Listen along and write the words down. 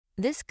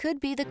This could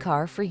be the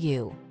car for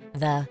you.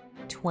 The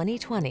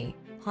 2020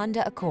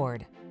 Honda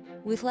Accord.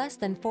 With less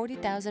than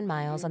 40,000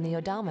 miles on the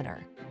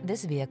odometer,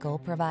 this vehicle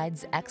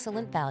provides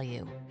excellent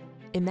value.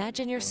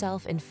 Imagine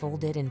yourself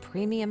enfolded in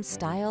premium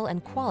style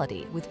and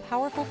quality with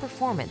powerful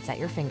performance at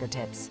your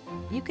fingertips.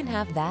 You can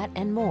have that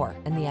and more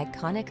in the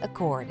iconic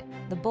Accord,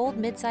 the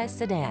bold midsize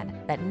sedan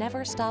that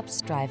never stops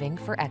striving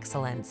for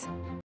excellence.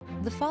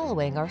 The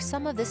following are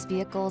some of this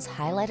vehicle's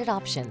highlighted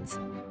options: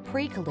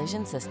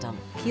 pre-collision system,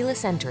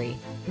 keyless entry,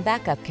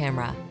 backup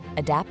camera,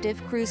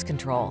 adaptive cruise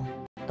control,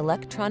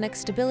 electronic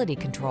stability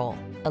control,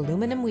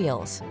 aluminum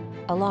wheels,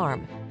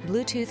 alarm,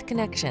 Bluetooth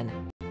connection,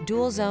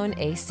 dual zone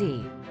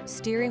AC,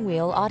 steering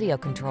wheel audio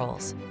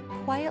controls.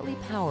 Quietly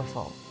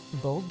powerful,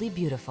 boldly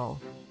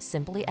beautiful,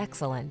 simply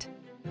excellent.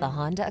 The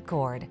Honda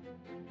Accord.